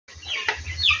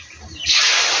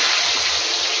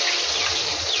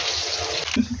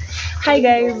Hi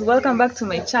guys, welcome back to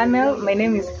my channel. My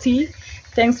name is T.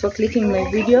 Thanks for clicking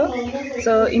my video.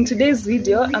 So in today's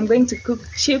video I'm going to cook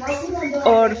chips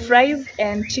or fries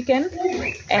and chicken,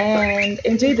 and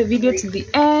enjoy the video to the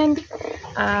end.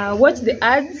 Watch the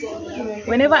ads.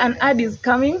 Whenever an ad is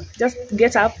coming, just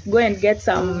get up, go and get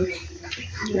some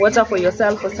water for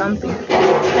yourself or something.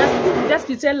 Just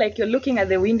pretend like you're looking at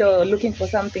the window looking for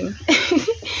something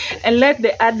and let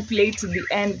the ad play to the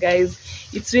end, guys.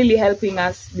 It's really helping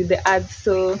us with the ads.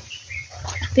 So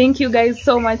thank you guys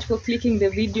so much for clicking the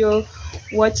video.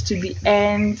 Watch to the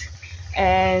end,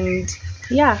 and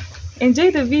yeah,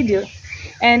 enjoy the video.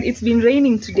 And it's been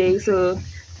raining today, so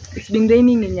it's been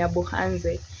raining in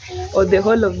Nyabohanse or the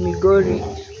whole of Migori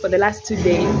for the last 2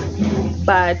 days,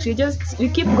 but we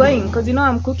keep going because, you know,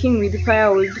 I'm cooking with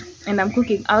firewood and I'm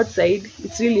cooking outside.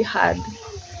 It's really hard,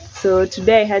 so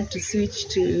today I had to switch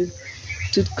to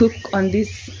cook on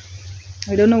this.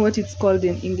 I don't know what it's called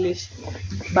in English,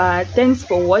 but thanks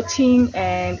for watching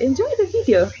and enjoy the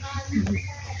video.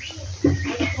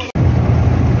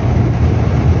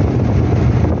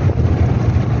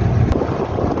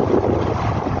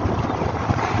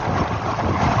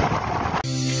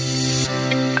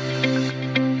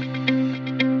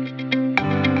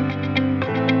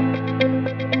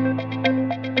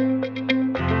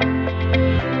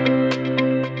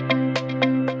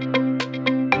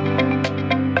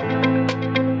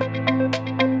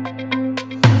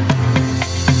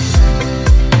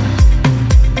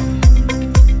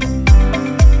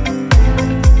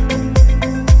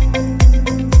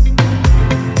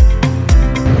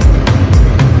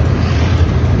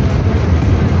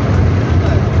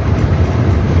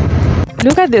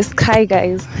 Look at the sky,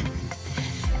 guys,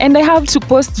 and I have to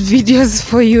post videos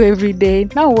for you every day.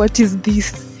 Now what is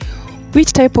this?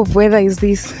 Which type of weather is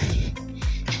this?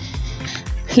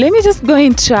 Let me just go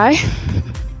and try.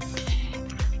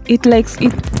 It looks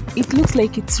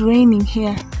like it's raining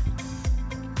here.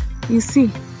 You see,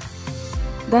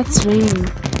 that's rain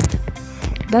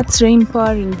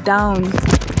pouring down.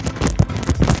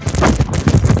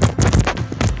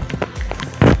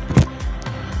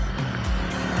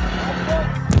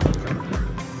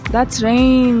 That's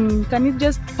rain. Can it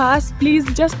just pass, please?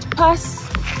 Just pass.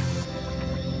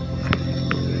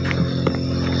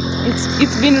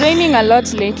 It's been raining a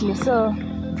lot lately, so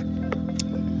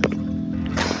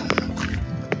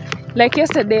like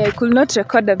yesterday I could not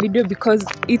record a video because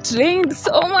it rained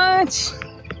so much.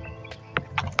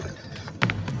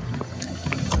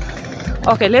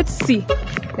 Okay, let's see.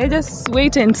 Let's just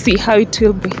wait and see how it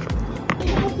will be.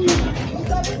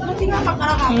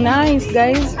 Nice,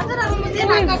 guys. Who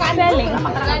is selling?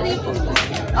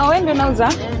 Oh, when do you know?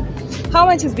 How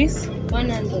much is this?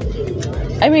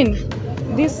 100. I mean,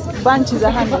 this bunch is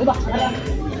 100.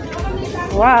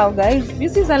 Wow, guys,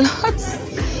 this is a lot.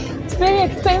 It's very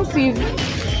expensive.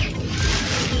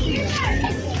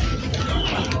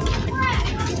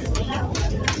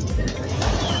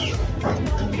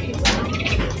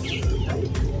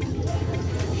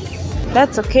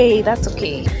 That's okay. That's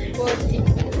okay.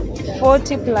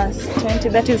 40 plus 20,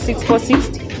 that is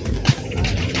 460.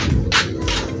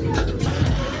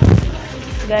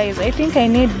 Guys, I think I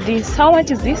need this. How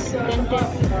much is this?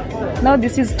 Now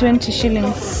this is 20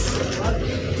 shillings.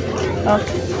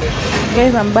 Okay.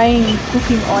 Guys, I'm buying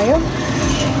cooking oil.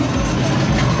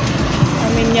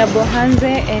 I'm in Nyabohanse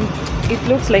and it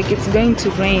looks like it's going to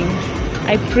rain.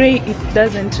 I pray it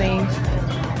doesn't rain.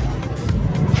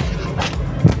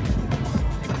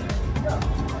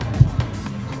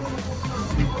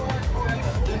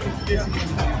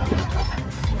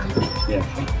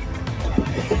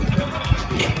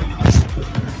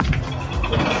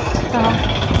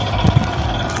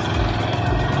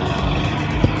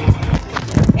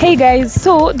 Hey guys,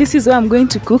 so this is where I'm going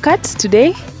to cook at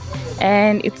today,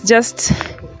 and it's just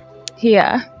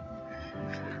here.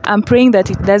 I'm praying that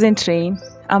it doesn't rain.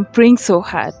 I'm praying so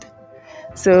hard.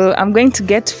 So I'm going to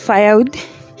get firewood.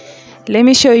 Let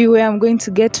me show you where I'm going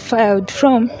to get firewood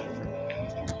from.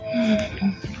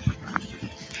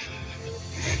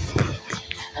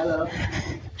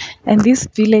 And this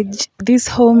village, this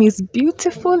home is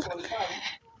beautiful.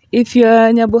 If you're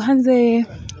a Nyabohanse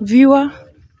viewer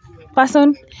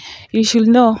person, you should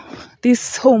know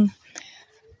this home.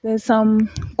 There's some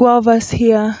guavas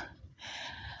here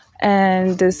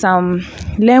and there's some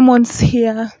lemons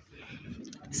here.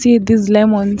 See these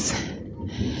lemons?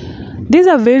 These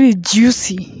are very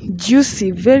juicy,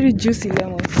 very juicy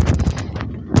lemons.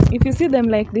 If you see them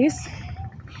like this,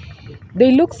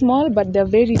 they look small but they're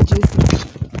very juicy.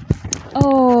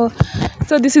 Oh,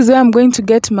 so this is where I'm going to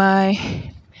get my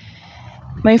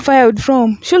firewood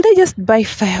from. Should I just buy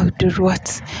firewood or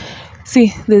what?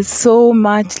 See, there's so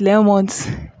much lemons.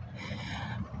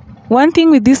 One thing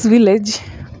with this village,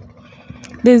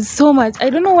 there's so much. I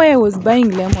don't know why I was buying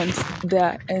lemons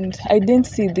there and I didn't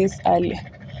see this earlier.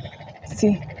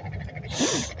 See,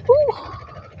 ooh,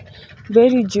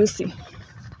 very juicy.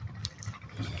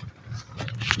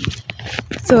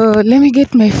 So let me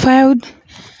get my firewood.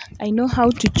 I know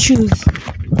how to choose.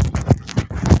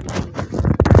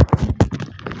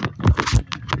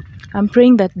 I'm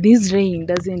praying that this rain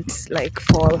doesn't like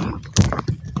fall.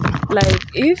 Like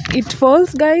if it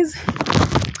falls, guys,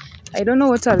 I don't know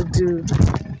what I'll do.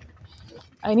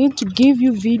 I need to give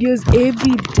you videos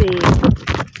every day.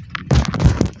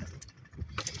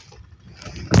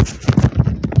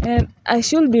 And I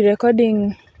should be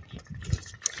recording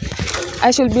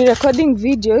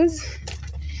videos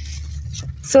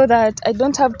so that I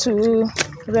don't have to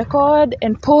record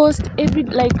and post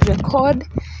record,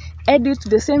 edit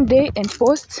the same day and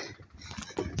post.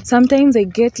 Sometimes I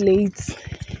get late.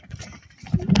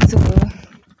 So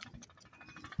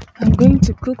I'm going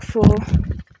to cook for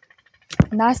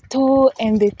Nasto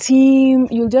and the team.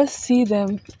 You'll just see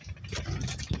them.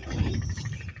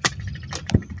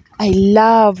 I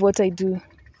love what I do.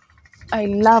 I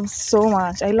love so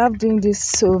much. I love doing this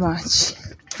so much.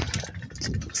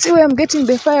 See where I'm getting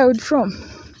the firewood from?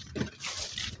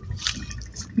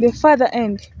 The further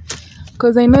end.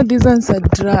 Because I know these ones are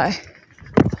dry.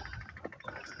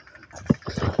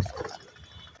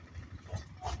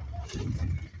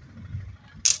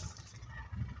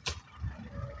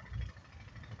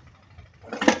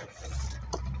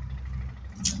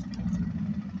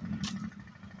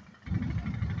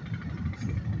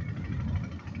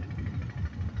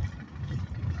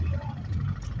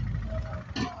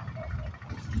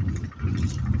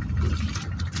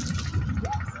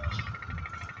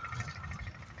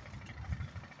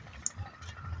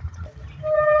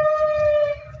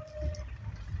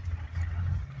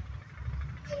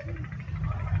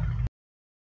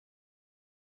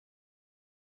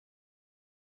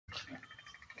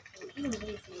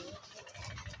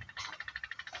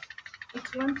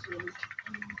 It won't really.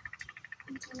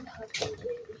 It won't have to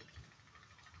really.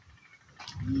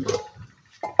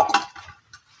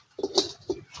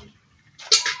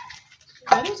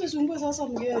 Usisumbue sasa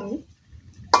mgeni.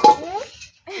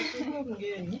 Usisumbue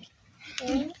mgeni.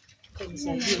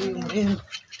 Kumsaidia huyo mrembo.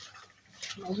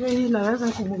 Najua hii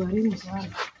inaweza kumgharimu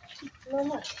sana.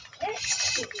 Mama.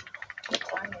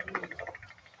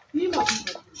 Hii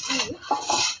mafuta.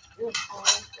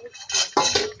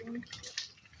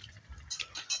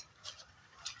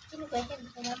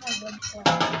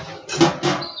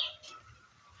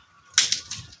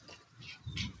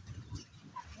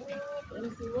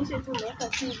 Usinyeshe tu naweka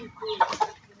TV kule.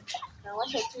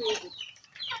 Nawasha tu hivi.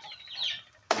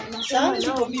 Nasema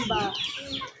nao mba.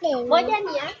 Ngoja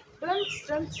ni ya.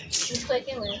 Don't.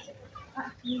 Usiweke wewe.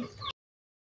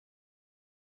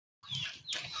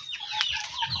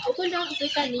 Uko ndio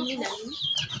kupika nini na nini?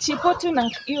 Chipotle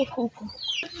na hiyo kuku.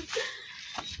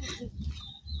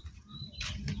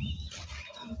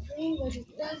 But it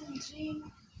doesn't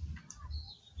rain.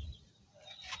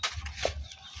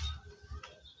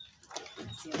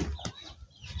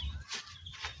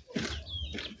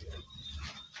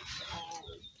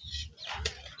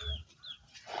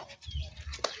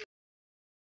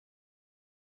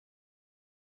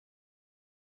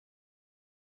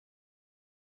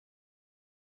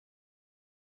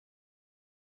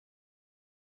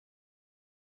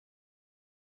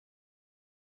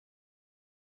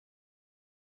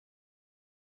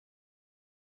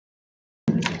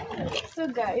 So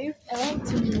guys, I want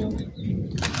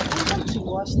to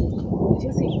wash it.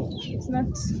 You see, it's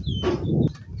not so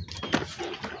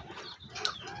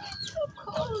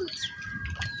cold.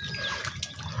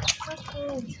 So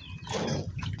cold.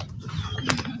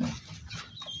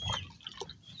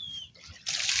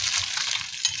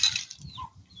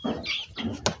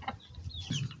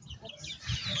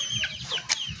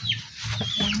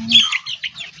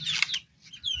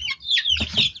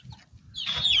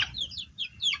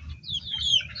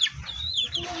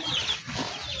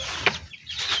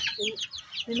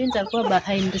 Mimi nitakuwa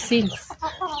behind the scenes.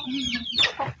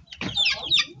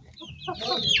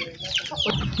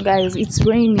 Guys, it's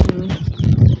raining.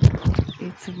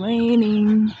 It's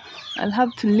raining. I'll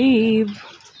have to leave.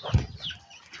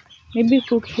 Maybe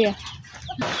cook here.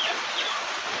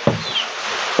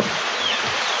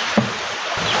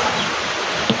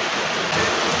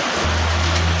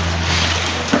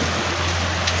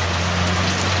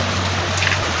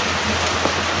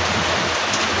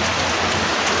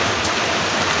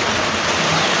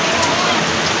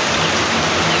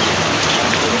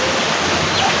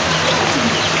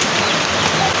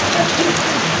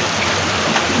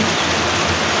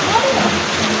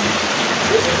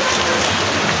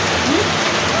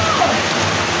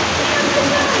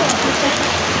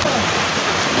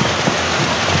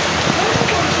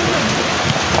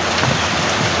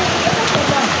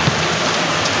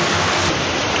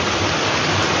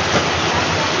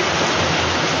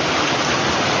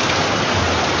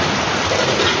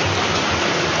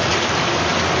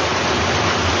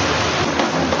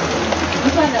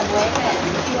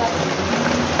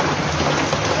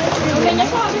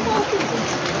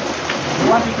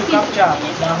 capture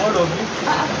the whole of it?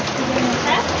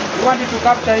 You want it to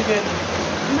capture even?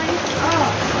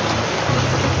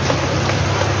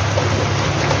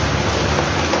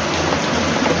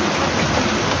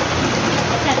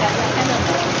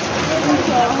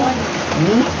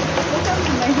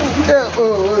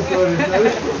 Oh, sorry.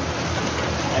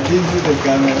 I didn't see the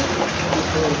camera.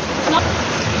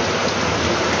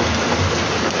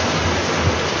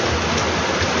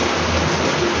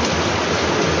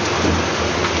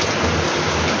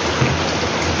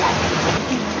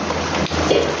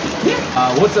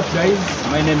 What's up, guys?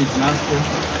 My name is Nasco.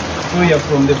 So we are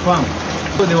from the farm.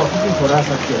 So they were cooking for us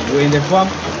actually. We were in the farm,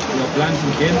 we were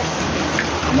planting beans.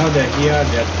 Now they're here,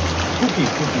 they're cooking.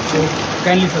 So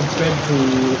kindly subscribe to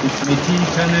It's Me Tea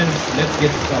channel.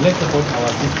 Let's support our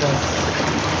sisters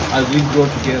as we grow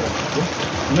together. Okay?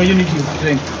 You know, unity is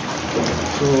strength.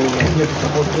 So we're here to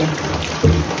support them.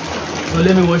 So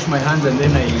let me wash my hands and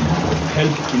then I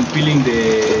help in peeling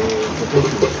the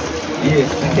potatoes.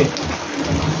 Yes.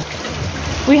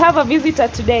 We have a visitor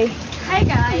today. Hi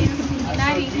guys,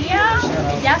 Nari here.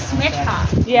 Just met her.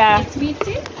 Yeah. It's me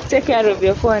too. Take care of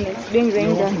your phone. It's being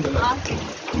ringed. Okay.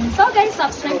 So guys,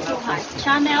 subscribe to her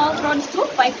channel. Road to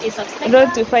 5K subscribers.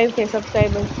 Road to 5K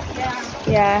subscribers.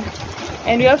 Yeah.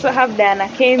 And we also have Diana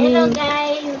Kemi. Hello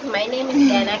guys, my name is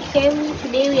Diana Kemi.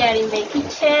 Today we are in the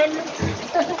kitchen.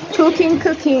 Cooking.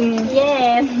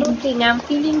 Yes, cooking. I'm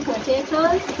peeling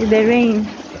potatoes. With the rain.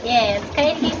 Yes,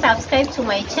 kindly subscribe to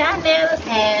my channel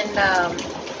and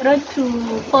road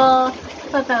to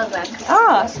 4,000.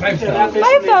 Ah, 5,000.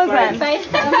 5,000.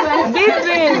 Big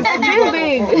dreams.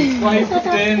 Big. 5,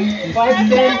 10,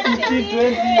 50,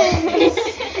 20.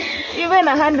 Even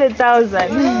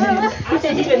 100,000.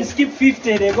 You can skip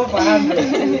 50, they go for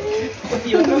 100.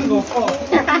 You don't go 4.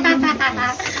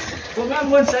 So I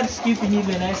won't start skipping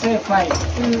even, I say 5.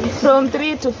 From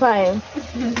 3 to 5.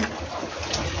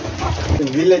 The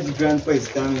village grandpa is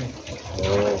coming.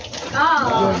 Oh,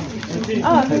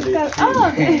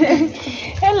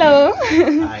 hello.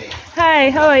 Hi,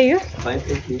 how are you? Fine,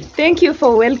 thank you. Thank you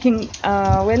for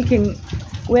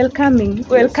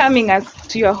welcoming us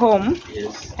to your home.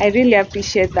 Yes. I really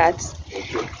appreciate that.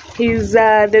 He's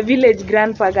the village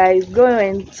grandpa, guys. Go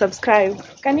and subscribe.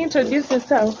 Can you introduce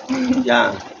yourself?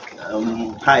 Yeah.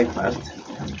 Hi, first.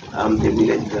 I'm the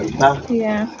village grandpa.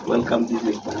 Yeah. Welcome to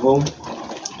my home.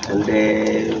 And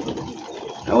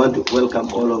I want to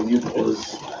welcome all of you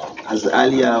because as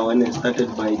earlier when I started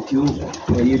my YouTube,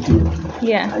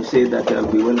 Yeah. I said that I'll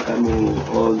be welcoming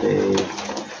all the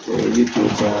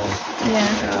YouTubers.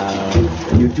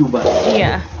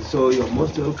 Yeah. So you're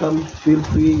most welcome. Feel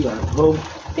free. You're at home.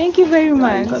 Thank you very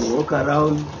much. You can walk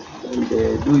around and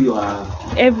do your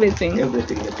Everything.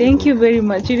 Thank you very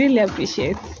much. We really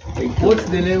appreciate. Thank you. What's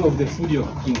the name of the food you're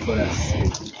cooking for us?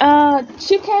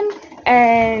 Chicken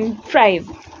and fries.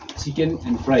 Chicken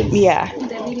and fries. Yeah.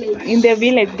 In the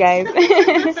village, guys.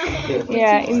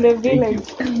 Yeah, in the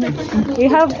village. We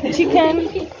have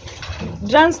chicken,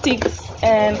 drumsticks,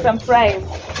 and some fries.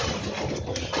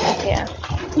 Yeah.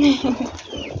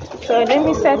 So let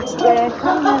me set the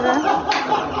camera.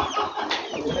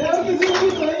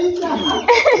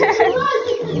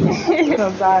 So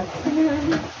bad.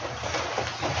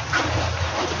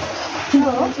 So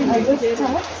I just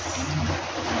start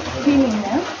peeling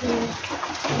them.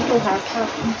 People have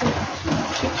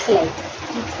chips like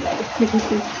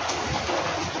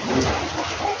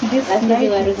this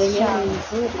knife is sharp.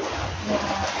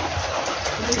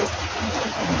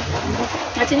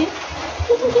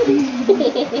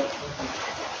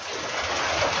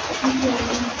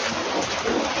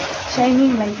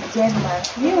 Shining like Denmark.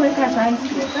 You look at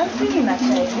sunscreen. Sunscreen is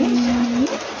shining.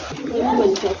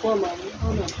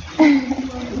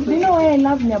 Do you know why I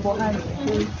love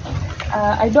Nyabohanzi?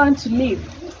 I don't want to leave.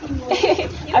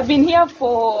 I've been here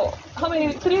for how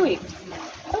many? 3 weeks.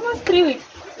 Almost 3 weeks.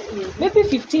 Maybe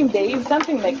 15 days,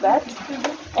 something like that.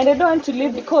 And I don't want to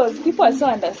leave because people are so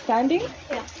understanding.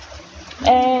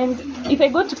 And if I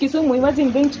go to Kisumu,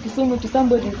 imagine going to Kisumu to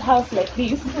somebody's house like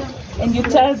this, and you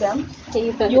tell them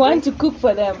you want to cook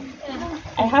for them.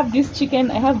 I have this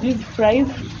chicken, I have these fries,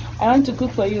 I want to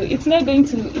cook for you. It's not going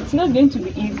to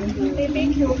be easy. They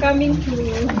think you're coming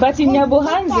to. But in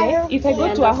Nyabohanzi, if I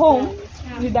go to a home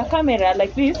with a camera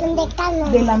like this,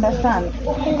 they'll understand.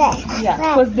 Yeah,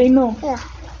 because they know.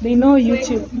 They know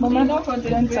YouTube. Mama,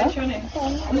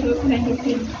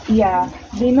 yeah,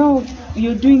 they know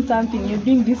you're doing something. You're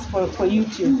doing this for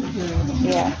YouTube.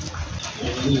 Yeah.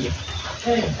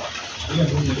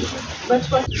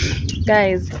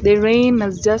 Guys, the rain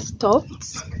has just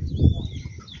stopped.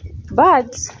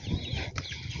 But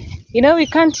you know we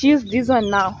can't use this one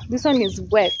now. This one is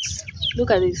wet.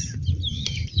 Look at this.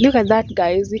 Look at that,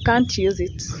 guys. We can't use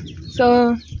it.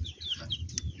 So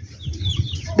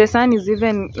the sun is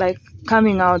even like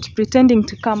coming out, pretending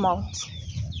to come out.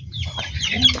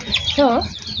 So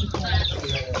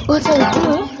what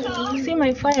I'll do, see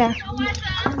my fire,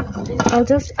 I'll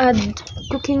just add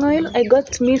cooking oil. I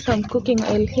got me some cooking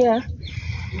oil here.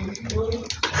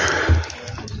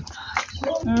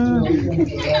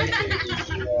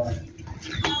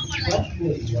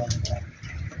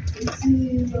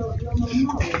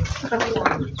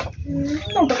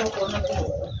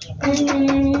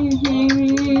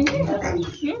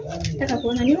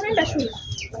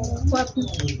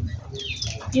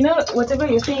 You know, whatever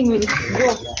you're saying will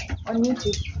go on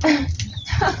YouTube.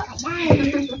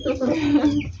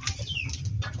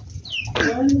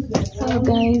 So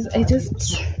guys,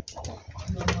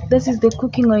 this is the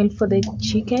cooking oil for the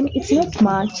chicken. It's not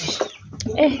much.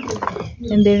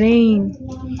 And the rain,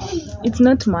 it's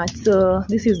not much, so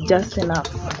this is just enough.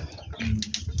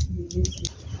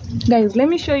 Guys, let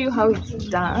me show you how it's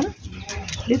done.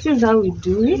 This is how we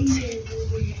do it.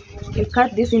 You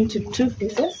cut this into 2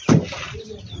 pieces,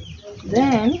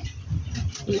 then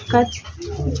you cut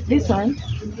this one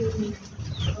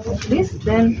like this,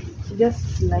 then you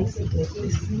just slice it like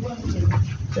this.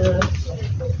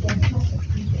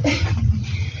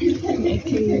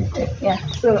 Yeah,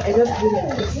 so I just do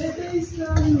like this.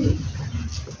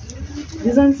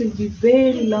 These ones will be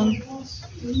very long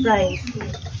fries.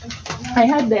 I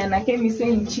heard the Anakemi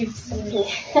saying chips.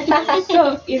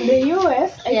 So in the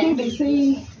US, I think they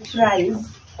say fries.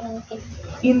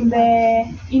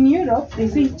 In Europe, they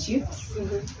say chips.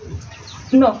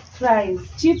 No, fries.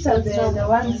 Chips are the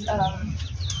ones.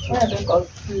 What are they called?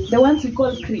 The ones we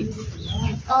call crips.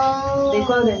 Oh. They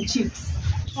call them chips.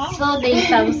 So there is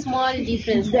some small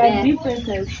difference There are there.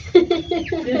 differences.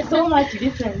 There's so much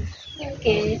difference.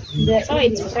 Okay. So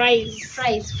it's fries.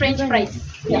 Fries, French fries.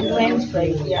 Yeah, French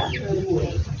fries. Yeah.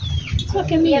 So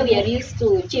Kemi, Here we are used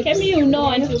to chips. Kemi, you know,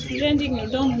 and you're pretending you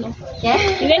don't know. Yeah.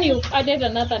 And then you've added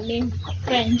another name,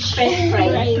 French. French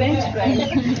fries. French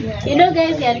fries. You know,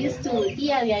 guys, we are used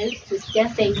to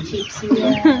just saying chips. You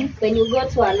know? When you go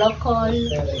to a local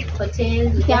hotel,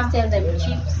 you just tell them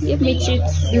chips. Give me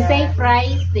chips. You say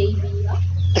fries, they be.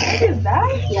 What is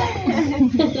that? Yeah.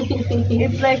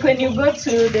 It's like when you go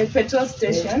to the petrol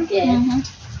station, Yes.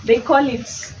 they call it,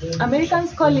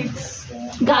 Americans call it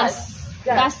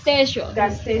Gas station.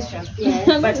 gas station. Yes.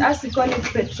 But us, we call it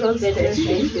petrol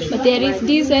station. But there is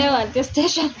diesel at the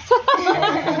station.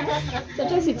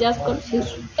 Sometimes it just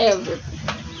confuses everything.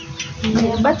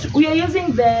 Yeah, but we are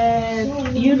using the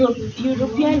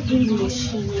European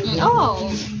English. Oh,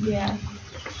 Yeah.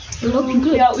 looking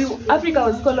good. Yeah, Africa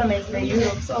was colonized by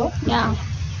Europe, so Yeah.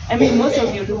 I mean most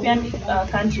of European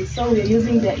countries, so we are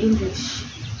using the English.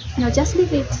 No, just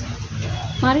leave it.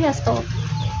 Maria, stop.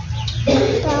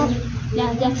 Stop.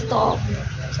 Yeah, just stop.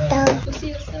 Stop.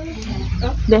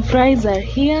 The fries are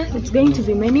here. It's going to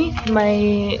be many.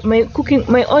 My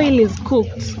oil is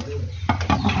cooked,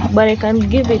 but I can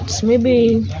give it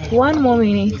maybe 1 more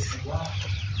minute.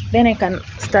 Then I can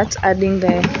start adding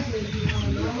the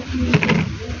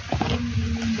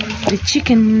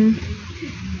chicken.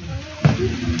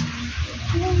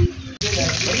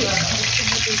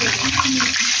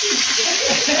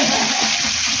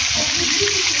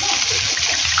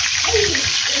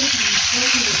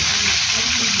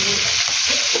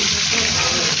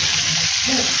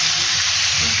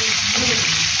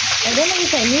 I don't know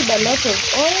if I need a lot of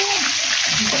oil.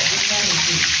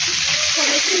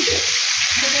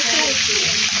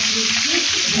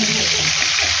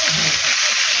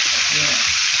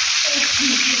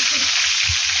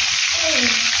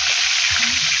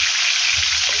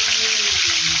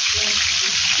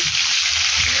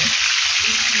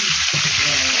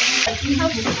 You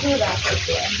have to do that.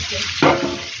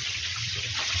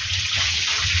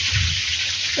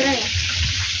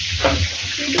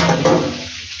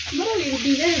 Tomorrow we will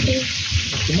be very busy.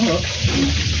 Tomorrow?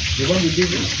 You're going to be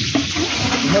busy?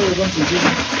 Tomorrow we're going to be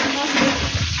busy.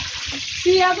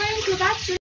 See, I'm going to that.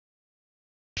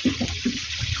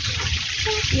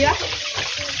 Yeah.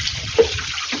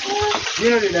 You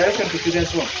know the direction to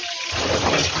students' home?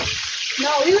 No,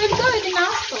 we will go in the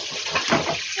Nasco.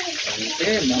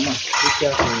 Hey, Mama, be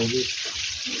careful with this.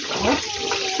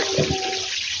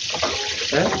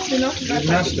 Eh? You know, With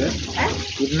Nasto, eh?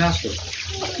 With Nasto.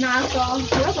 Nasco.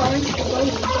 We're going to go in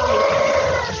the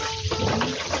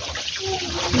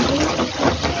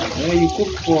You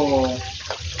cook for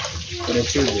the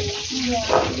children.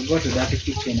 You go to that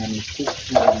kitchen and you cook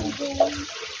for them.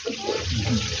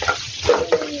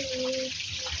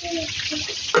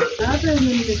 hata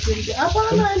nimekuja.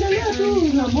 Hapana, endelea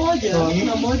tu na moja.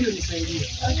 Na moja unisaidie.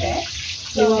 Okay.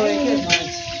 Niwawekee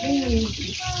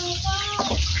maji.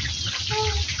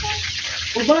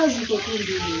 Ubazi kwa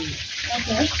kundi.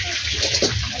 Okay.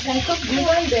 I can cook this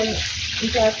one, then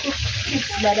nitacook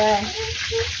chips baadaye.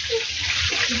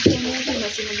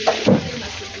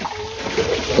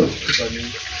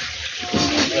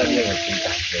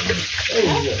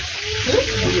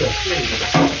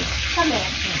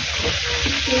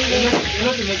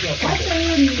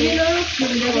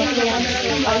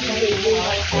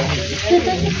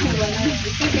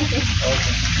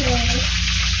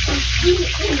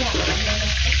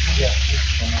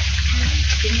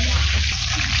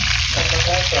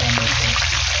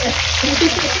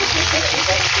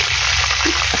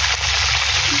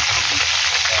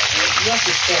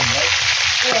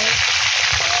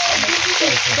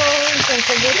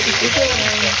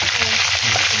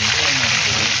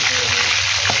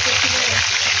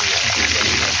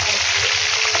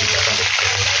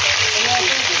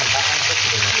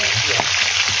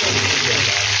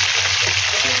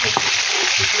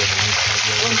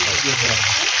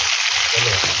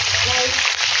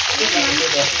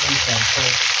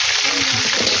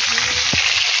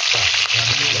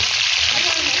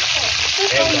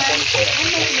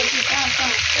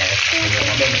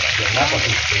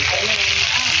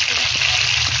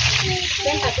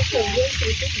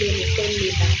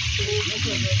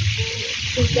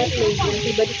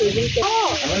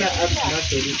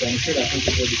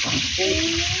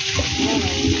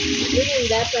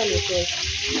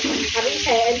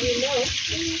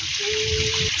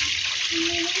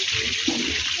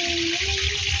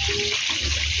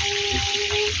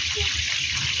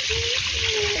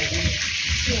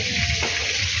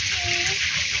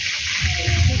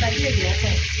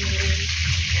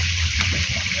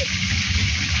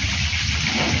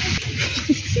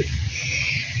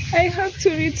 I have to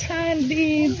return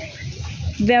these.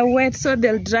 They're wet, so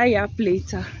they'll dry up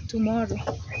later tomorrow.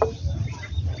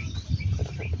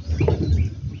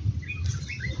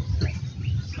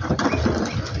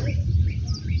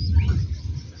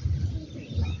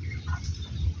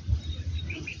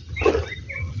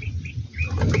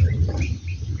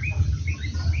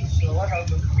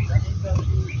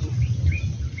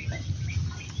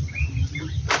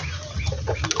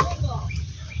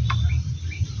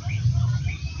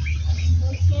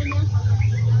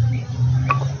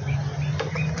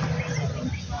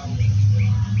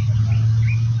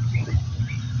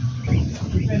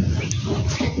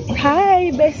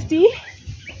 Hi, bestie.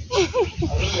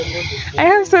 I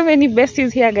have so many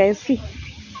besties here, guys. See.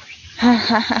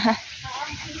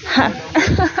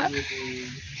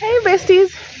 Hey,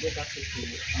 besties.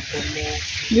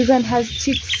 This one has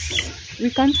chicks. We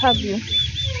can't have you.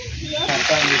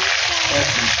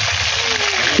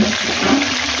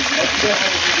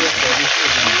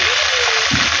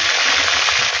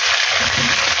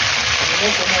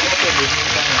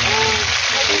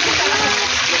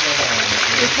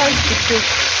 It has to cook.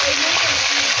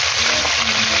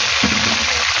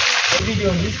 The video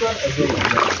on this one, I don't know.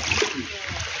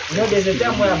 You know, there's a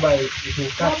time whereby it will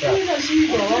cut out. And then I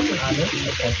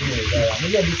continue with that one.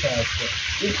 Maybe this one as well.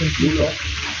 If in future,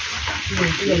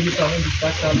 even this one when it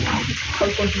cuts out,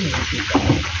 I'll continue with it.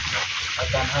 I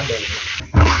can handle it.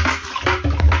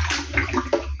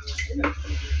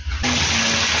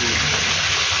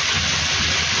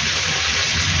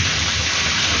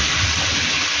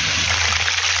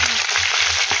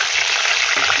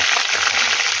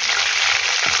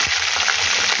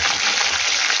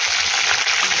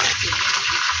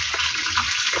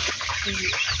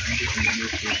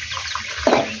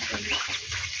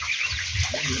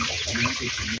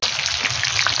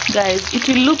 Guys, it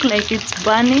will look like it's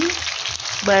burning,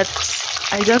 but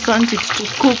I just want it to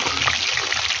cook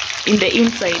in the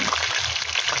inside.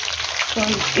 So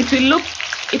it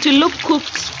will look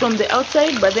cooked from the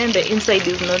outside, but then the inside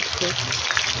is not cooked.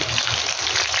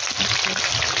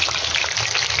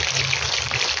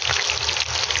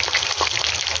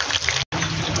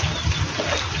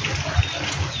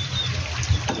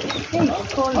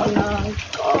 It's cold now.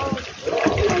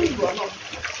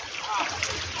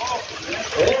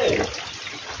 Hey,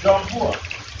 John Paul.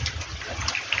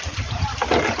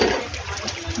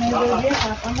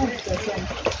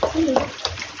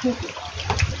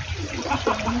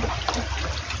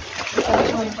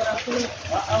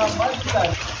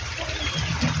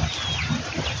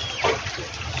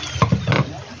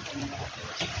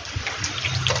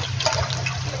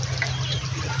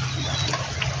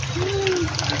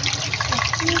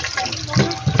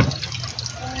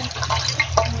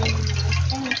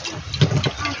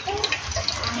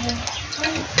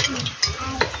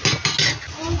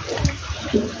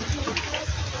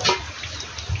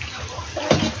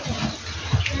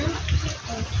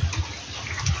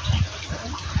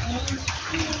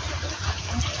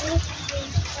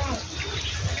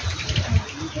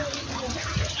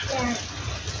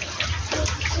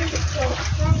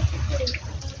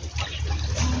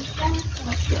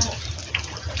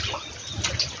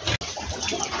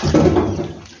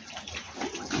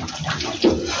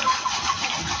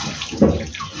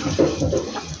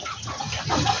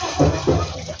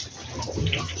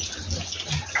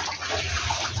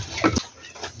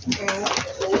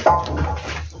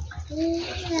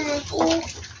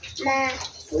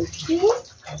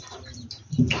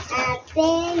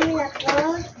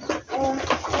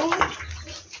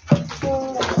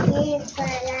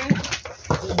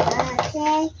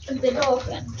 The door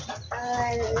open.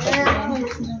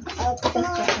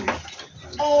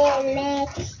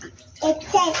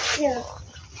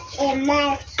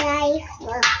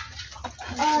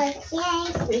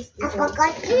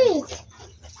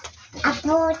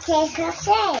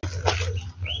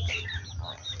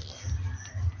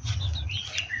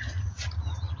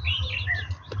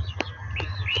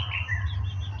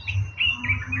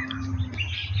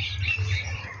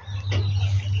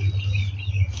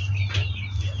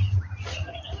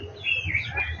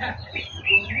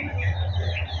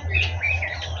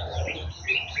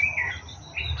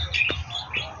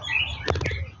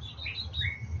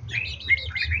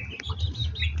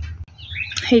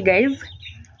 Hey guys,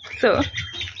 so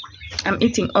I'm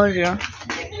eating Oreo.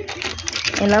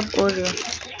 I love Oreo.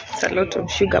 It's a lot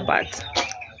of sugar, but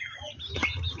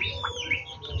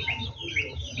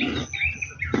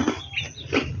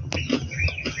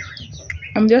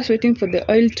I'm just waiting for the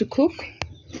oil to cook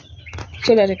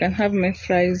so that I can have my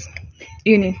fries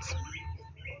in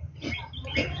it.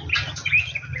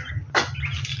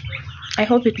 I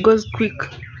hope it goes quick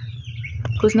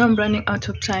because now I'm running out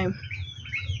of time.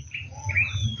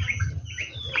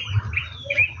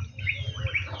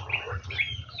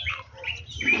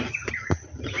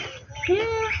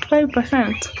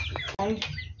 5%.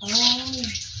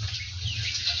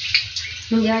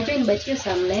 Ningewacha nibatie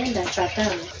saa mnaenda saa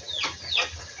 5.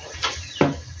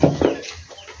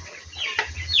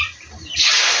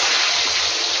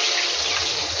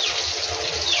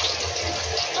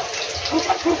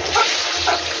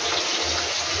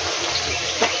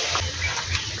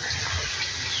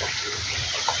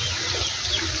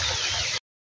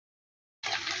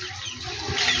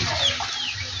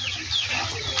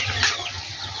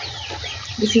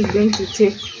 This is going to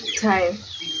take time.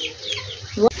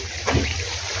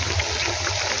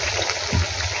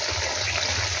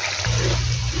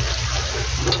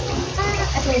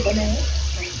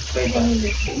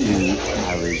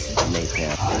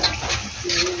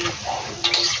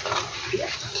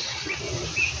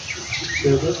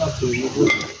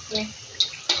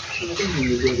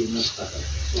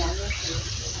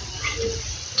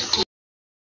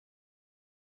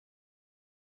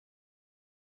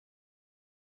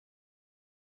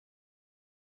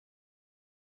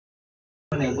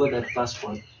 When I got that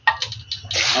passport,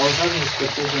 I was having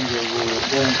expectations of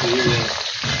going to US,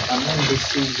 and then the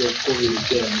seeds of COVID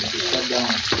came to shut down.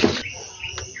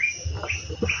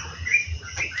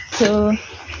 So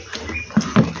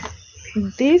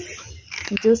this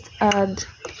just add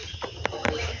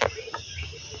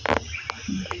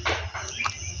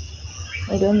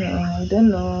I don't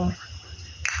know.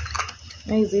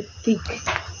 Why is it thick?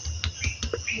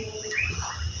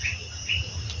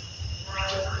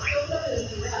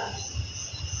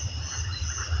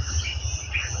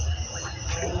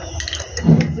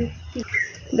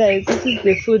 Guys, this is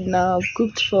the food now I've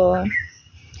cooked for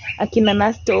Akina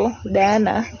Nasto,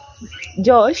 Diana,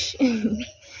 Josh,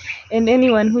 and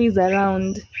anyone who is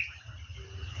around.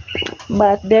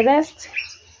 But the rest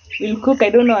will cook, I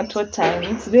don't know at what time.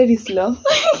 It's very slow.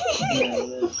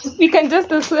 We can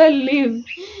just as well leave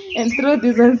and throw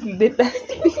these ones in the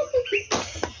dustbin.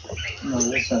 No,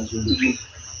 that sounds really good.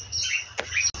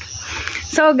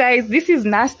 So guys, this is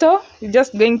Nasto. We're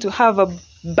just going to have a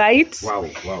bite. Wow.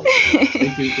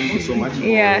 Thank you so much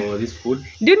for this food.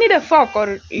 Do you need a fork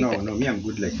or No, me, I'm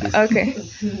good like this. okay.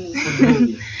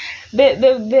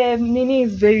 the mini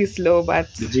is very slow,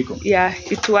 but The Jiko. yeah,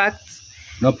 it worked.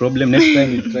 No problem. Next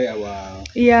time we'll try our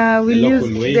We'll use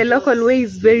local way. the local way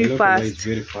is very The local way fast. is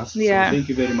very fast. Yeah. So thank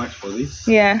you very much for this.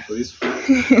 Yeah. For this food.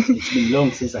 It's been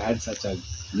long since I had such a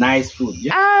nice food.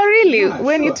 Yeah. Ah, really? Yeah,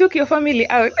 when you sure. took your family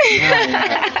out?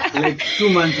 Yeah. Like 2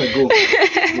 months ago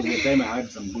was the time I had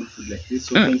some good food like this.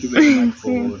 So thank you very much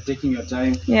for taking your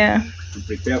time Yeah. to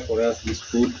prepare for us this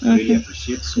food. Really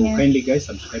appreciate. So kindly guys,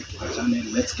 subscribe to our channel.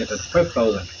 Let's get at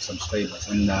 5,000 subscribers.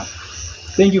 And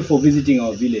thank you for visiting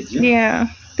our village. Yeah.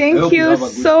 Thank you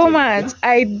so much.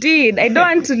 I did. I don't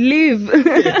want to leave.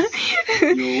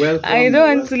 You're welcome. I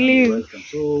don't want to leave. Welcome.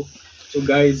 So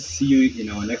guys, see you in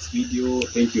our next video.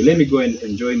 Thank you. Let me go and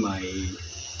enjoy my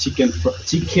chicken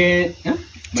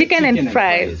and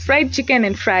fries. Fried chicken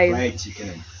and fries. Fried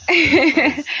chicken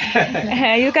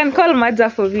and you can call Maja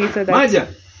for me so that Maja.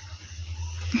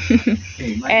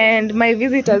 Hey, Maja. And my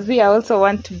visitors here also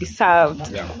want to be served.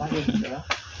 Yeah.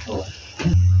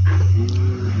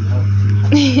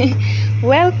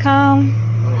 Welcome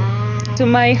to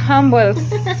my humble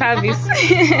service.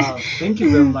 Wow, thank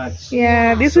you very much.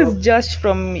 Yeah, this is Josh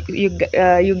from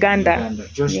Uganda.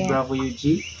 Josh Yeah. Bravo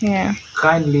UG. Yeah.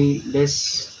 Kindly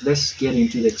let's get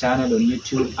into the channel on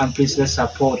YouTube, and please let's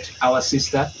support our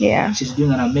sister. Yeah. She's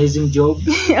doing an amazing job.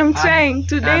 I'm trying.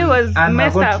 Today was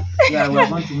messed up. Yeah, we're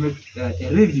going to make a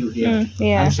review here.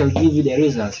 Yeah. And shall give you the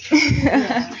results.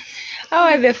 How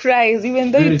are the fries,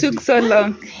 even though it took so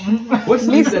long? What's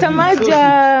this? Mr.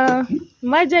 Maja.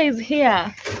 Maja is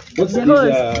here. What's this?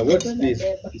 What's this?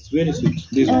 It's very sweet.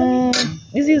 This one.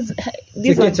 This is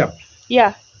It's one. ketchup.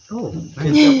 Yeah. Oh,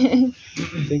 ketchup.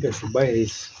 I think I should buy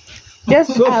this.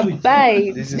 Just So a sweet.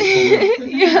 bite. This is for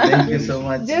me. Yeah. Thank you so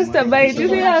much. Just a bite. You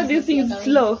see how this is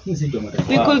slow. We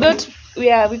could not.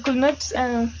 Yeah, we could not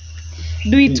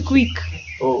do it quick.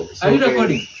 Oh, so Are you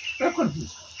okay. recording?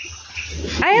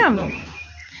 I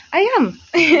am.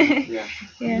 Yeah.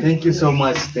 Yeah. Thank you so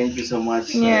much. Thank you so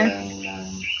much. Yeah.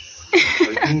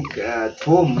 I think at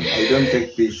home I don't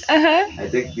take this. I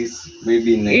take this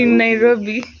maybe In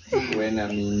Nairobi. when I'm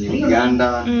in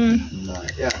Uganda.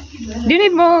 Yeah. Do you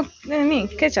need more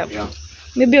ketchup? Yeah.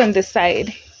 Maybe on the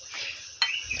side.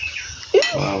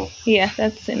 Wow. Yeah,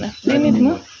 that's enough. Do you need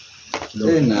more?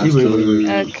 Enough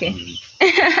to- Okay.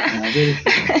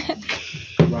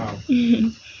 Wow.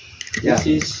 Yeah.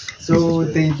 So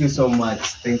thank you so much.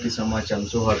 Thank you so much. I'm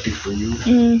so happy for you.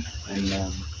 And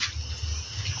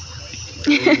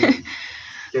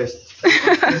just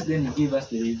Then give us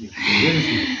the review.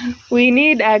 We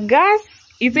need a gas.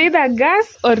 It's either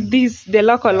gas or this, the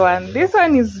local one. This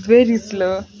one is very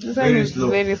slow. This one Very is slow.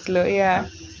 very slow. Yeah.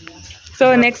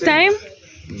 So next time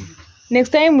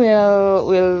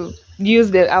we'll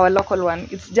use our local one.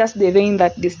 It's just the rain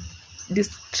that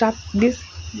distracted.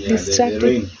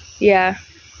 rain. Yeah.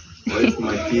 white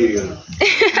material.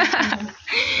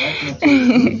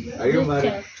 Are you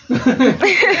married?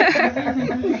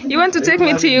 You want to take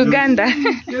me to Uganda?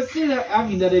 You're still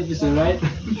having that episode, right?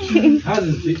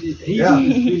 Hasn't finished. Yeah.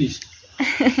 Finished.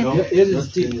 No, Yes, it's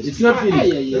still. It's not finished.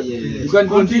 Yeah. You can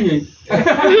continue.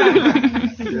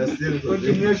 You're still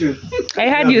Continuation. I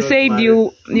heard you said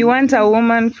you want a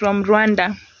woman from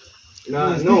Rwanda.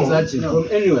 No, Searching from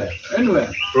anywhere.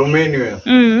 Anywhere. from anywhere.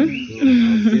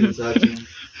 I'm still searching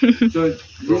So this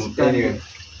from can anywhere.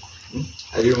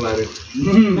 Are you married?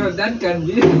 no, that can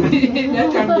be a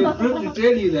proof to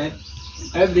tell you that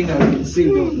everything has been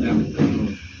sealed off now.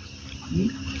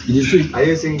 It is sweet. Are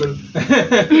you single?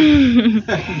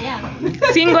 Yeah.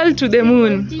 Single to the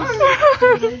moon.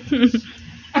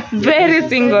 Very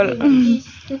single.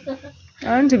 I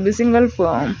want to be single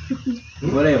for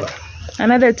Whatever.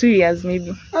 another 2 years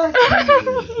maybe.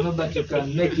 No, but you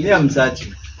can make Me, it. I'm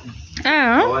searching. I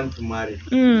Ah. want to marry.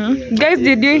 Guys,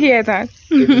 did you hear that?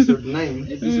 Episode 9.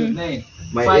 Episode 9.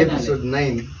 My Finally. episode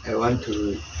 9. I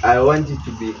want it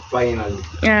to be finally.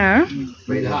 Yeah.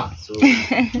 Finally. So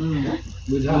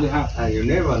With her. you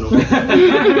never know.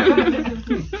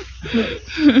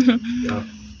 Yeah.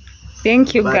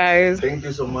 Thank you, But guys. Thank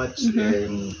you so much.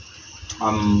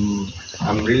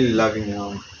 I'm really loving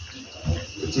what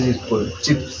is it called?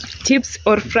 Chips. Chips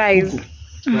or fries?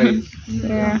 Right.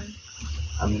 Yeah.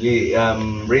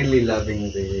 I'm really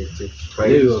loving the chips. Today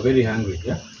Right. we were very hungry.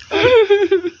 Yeah.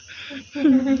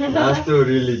 That's to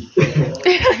really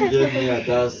gave me a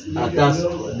task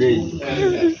today.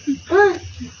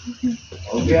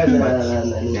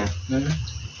 Yeah.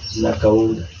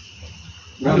 Nakaunda.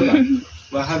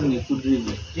 We're having a food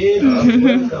review.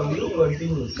 Welcome. You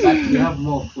continue. But we have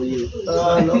more for you.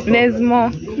 There's more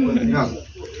Yeah.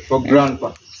 For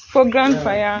grandpa. for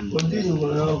grandpa. Yeah. Continue.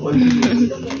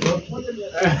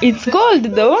 It's cold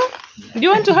though. Do you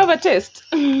want to have a taste?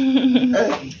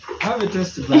 Have a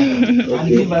taste, brother, and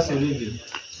give us a review.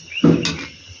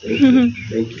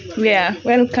 Thank you. Yeah.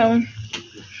 Welcome.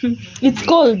 It's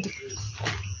cold.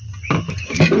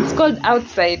 It's cold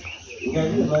outside.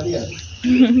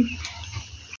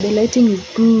 The lighting is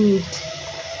good.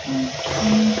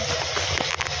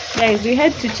 Guys, we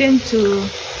had to change to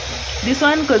this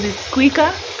one because it's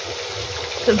quicker.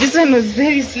 Because this one was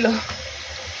very slow.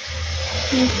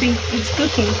 You see, it's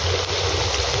cooking.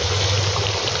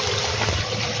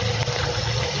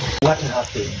 what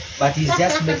happened, but he's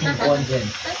just making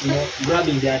content, you know,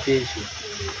 grabbing the attention.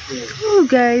 Oh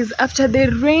guys, after the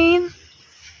rain,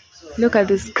 look at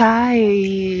the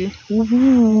sky.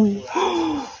 Ooh.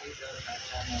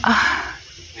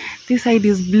 This side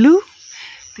is blue,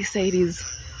 this side is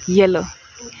yellow.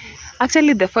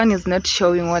 Actually the phone is not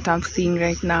showing what I'm seeing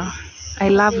right now. I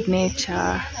love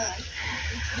nature.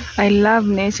 I love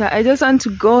nature. I just want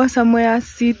to go somewhere,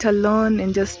 sit alone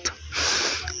and just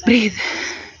breathe.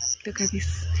 Look at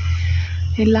this.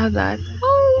 I love that.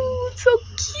 Oh, it's so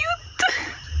cute.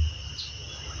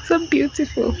 So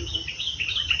beautiful.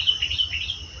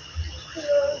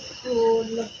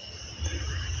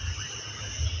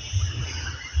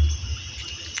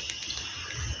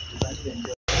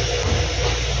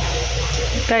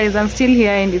 Guys, I'm still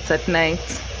here and it's at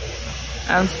night.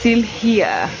 I'm still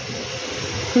here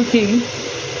cooking.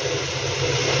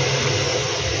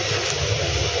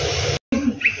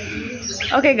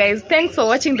 Okay guys, thanks for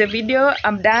watching the video.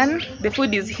 I'm done. The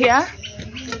food is here.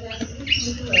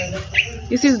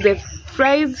 This is the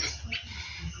fries.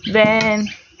 Then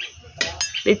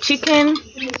the chicken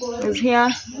is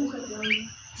here.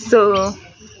 So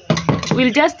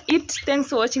we'll just eat. Thanks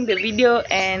for watching the video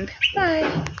and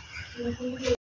bye.